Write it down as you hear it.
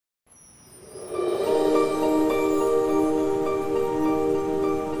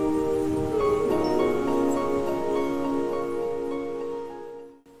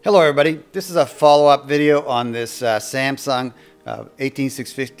Hello everybody, this is a follow-up video on this Samsung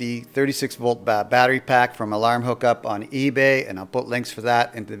 18650 36 volt battery pack from Alarm Hookup on eBay, and I'll put links for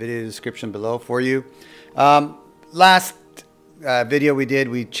that in the video description below for you. Last video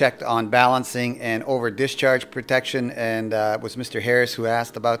we checked on balancing and over discharge protection, and it was Mr. Harris who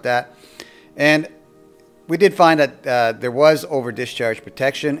asked about that. And we did find that there was over discharge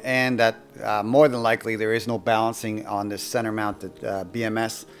protection, and that more than likely there is no balancing on this center mounted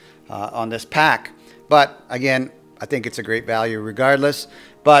BMS on this pack. But again, I think it's a great value regardless.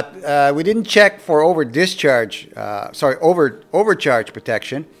 But we didn't check for overcharge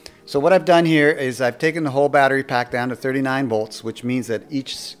protection. So what I've done here is I've taken the whole battery pack down to 39 volts, which means that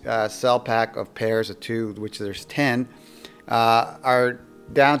each cell pack of pairs of two, which there's 10, are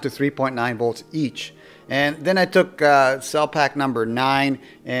down to 3.9 volts each. And then I took cell pack number 9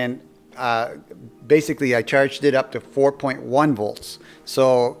 and basically I charged it up to 4.1 volts.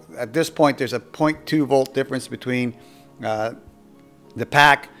 So at this point there's a 0.2 volt difference between the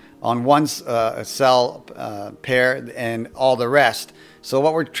pack on one cell pair and all the rest. So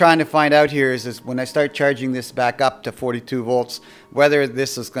what we're trying to find out here is when I start charging this back up to 42 volts, whether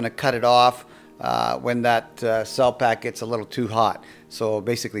this is going to cut it off when that cell pack gets a little too hot. So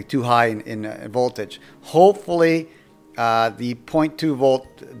basically too high in voltage. Hopefully the 0.2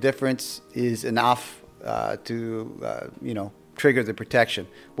 volt difference is enough to trigger the protection.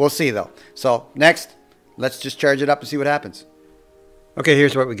 We'll see though. So next, let's just charge it up and see what happens. Okay,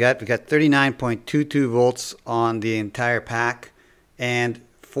 here's what we got. We got 39.22 volts on the entire pack and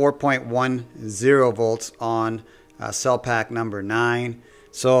 4.10 volts on cell pack number 9.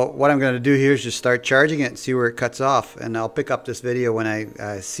 So what I'm going to do here is just start charging it and see where it cuts off, and I'll pick up this video when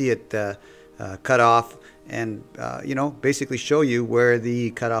I see it cut off, and basically show you where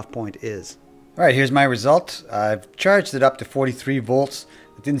the cutoff point is. Alright, here's my result. I've charged it up to 43 volts.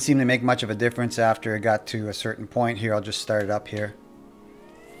 It didn't seem to make much of a difference after it got to a certain point. Here, I'll just start it up here.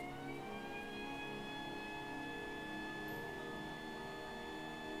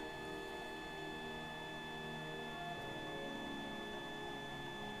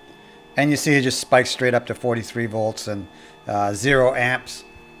 And you see it just spikes straight up to 43 volts and 0 amps,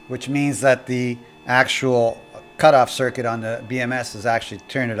 which means that the actual cutoff circuit on the BMS has actually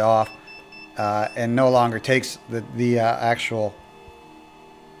turned it off and no longer takes the actual,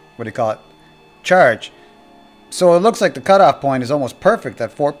 charge. So it looks like the cutoff point is almost perfect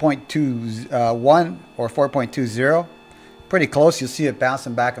at 4.21 or 4.20. Pretty close. You'll see it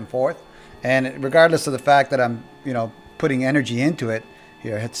bouncing back and forth. And regardless of the fact that I'm, putting energy into it,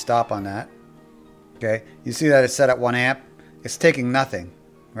 here, hit stop on that. Okay, you see that it's set at 1 amp. It's taking nothing,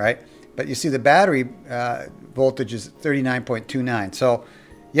 right? But you see the battery voltage is 39.29. So,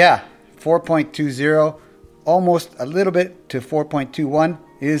 yeah, 4.20, almost a little bit to 4.21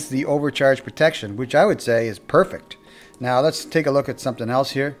 is the overcharge protection, which I would say is perfect. Now, let's take a look at something else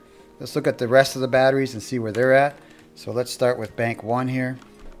here. Let's look at the rest of the batteries and see where they're at. So let's start with bank 1 here.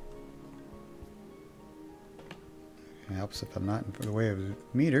 It helps if I'm not in the way of the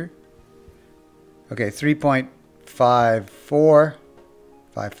meter. Okay,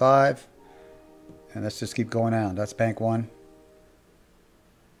 3.5455, and let's just keep going down. That's bank 1.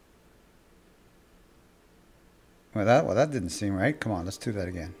 Well, that didn't seem right. Come on, let's do that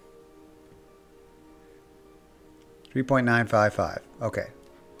again. 3.955. Okay.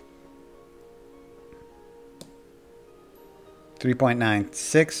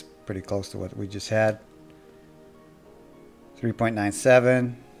 3.96, pretty close to what we just had.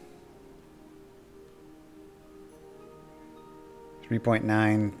 3.97,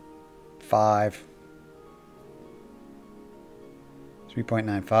 3.95,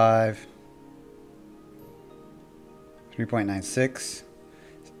 3.95, 3.96,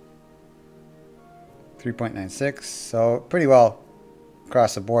 3.96. So pretty well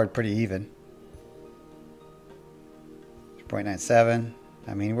across the board, pretty even. 3.97.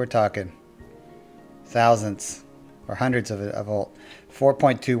 I mean, we're talking thousandths or hundreds of a volt.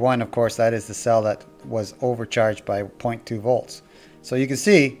 4.21, of course, that is the cell that was overcharged by 0.2 volts. So you can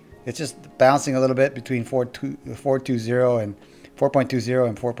see it's just bouncing a little bit between 4.20 and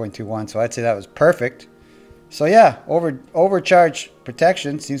 4.21. So I'd say that was perfect. So yeah, overcharge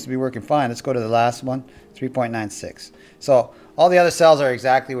protection seems to be working fine. Let's go to the last one, 3.96. So all the other cells are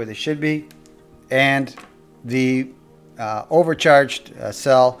exactly where they should be, and the overcharged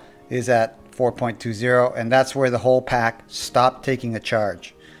cell is at 4.20, and that's where the whole pack stopped taking a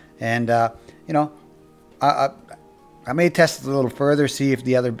charge. And I may test it a little further, see if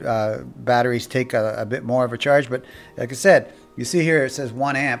the other batteries take a bit more of a charge. But like I said, you see here it says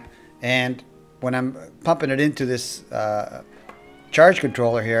 1 amp, and when I'm pumping it into this charge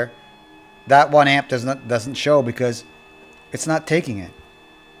controller here, that 1 amp doesn't show because it's not taking it.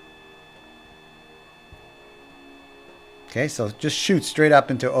 Okay, so just shoot straight up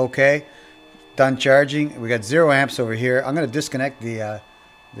into OK. Done charging. We got 0 amps over here. I'm going to disconnect the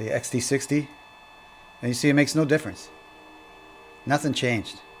XT60, and you see it makes no difference. Nothing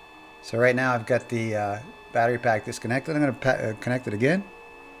changed. So right now I've got the battery pack disconnected. I'm going to connect it again.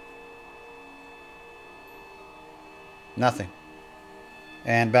 Nothing.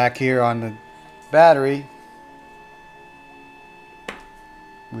 And back here on the battery,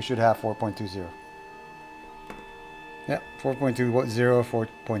 we should have 4.20. Yep, 4.20,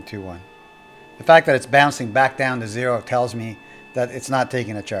 4.21. The fact that it's bouncing back down to 0 tells me that it's not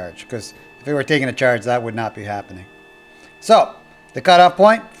taking a charge, because if it were taking a charge, that would not be happening. So the cutoff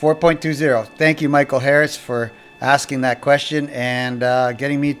point, 4.20. Thank you, Michael Harris, for asking that question and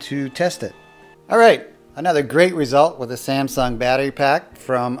getting me to test it. All right, another great result with a Samsung battery pack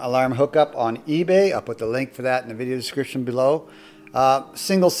from Alarm Hookup on eBay. I'll put the link for that in the video description below.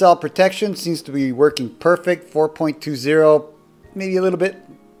 Single cell protection seems to be working perfect. 4.20, maybe a little bit,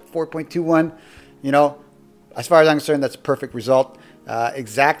 4.21. You know, as far as I'm concerned, that's a perfect result.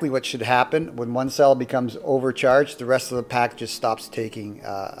 Exactly what should happen when one cell becomes overcharged, the rest of the pack just stops taking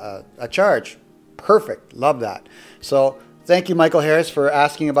a charge. Perfect. Love that. So thank you, Michael Harris, for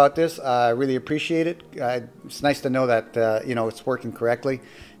asking about this. I really appreciate it. It's nice to know that you know, it's working correctly,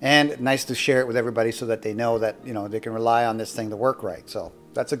 and nice to share it with everybody so that they know that, you know, they can rely on this thing to work right. So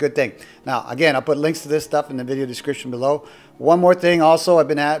that's a good thing. Now, again, I'll put links to this stuff in the video description below. One more thing also,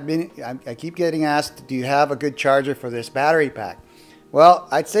 I keep getting asked, do you have a good charger for this battery pack? Well,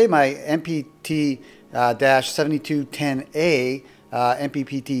 I'd say my MPT-7210A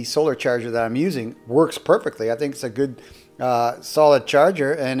MPPT solar charger that I'm using works perfectly. I think it's a good solid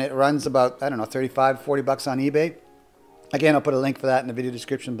charger, and it runs about, I don't know, 35, 40 bucks on eBay. Again, I'll put a link for that in the video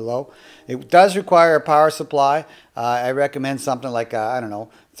description below. It does require a power supply. I recommend something like, I don't know,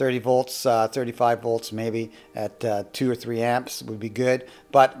 30 volts, 35 volts maybe at 2 or 3 amps would be good.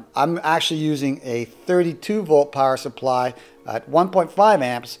 But I'm actually using a 32 volt power supply at 1.5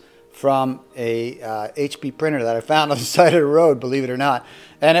 amps from a HP printer that I found on the side of the road, believe it or not.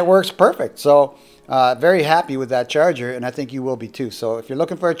 And it works perfect. So very happy with that charger, and I think you will be too. So if you're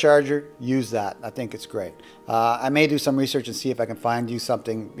looking for a charger, use that. I think it's great. I may do some research and see if I can find you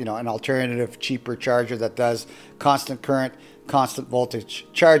something, you know, an alternative, cheaper charger that does constant current, constant voltage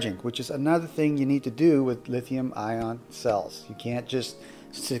charging, which is another thing you need to do with lithium-ion cells. You can't just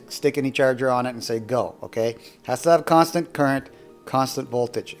stick any charger on it and say go, okay? It has to have constant current, constant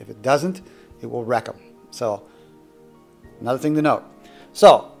voltage. If it doesn't, it will wreck them. So another thing to note.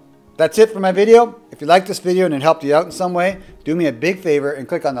 So that's it for my video. If you like this video and it helped you out in some way, do me a big favor and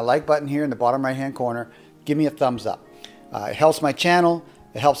click on the like button here in the bottom right hand corner. Give me a thumbs up. It helps my channel,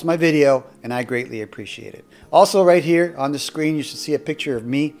 it helps my video, and I greatly appreciate it. Also right here on the screen you should see a picture of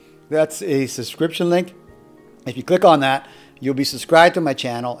me. That's a subscription link. If you click on that, you'll be subscribed to my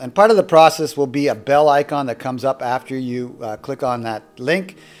channel, and part of the process will be a bell icon that comes up after you click on that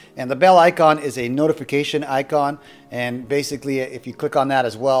link. And the bell icon is a notification icon, and basically if you click on that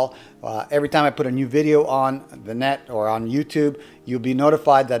as well, every time I put a new video on the net or on YouTube, you'll be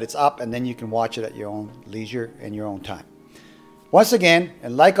notified that it's up, and then you can watch it at your own leisure and your own time. Once again,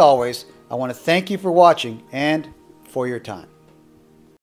 and like always, I want to thank you for watching and for your time.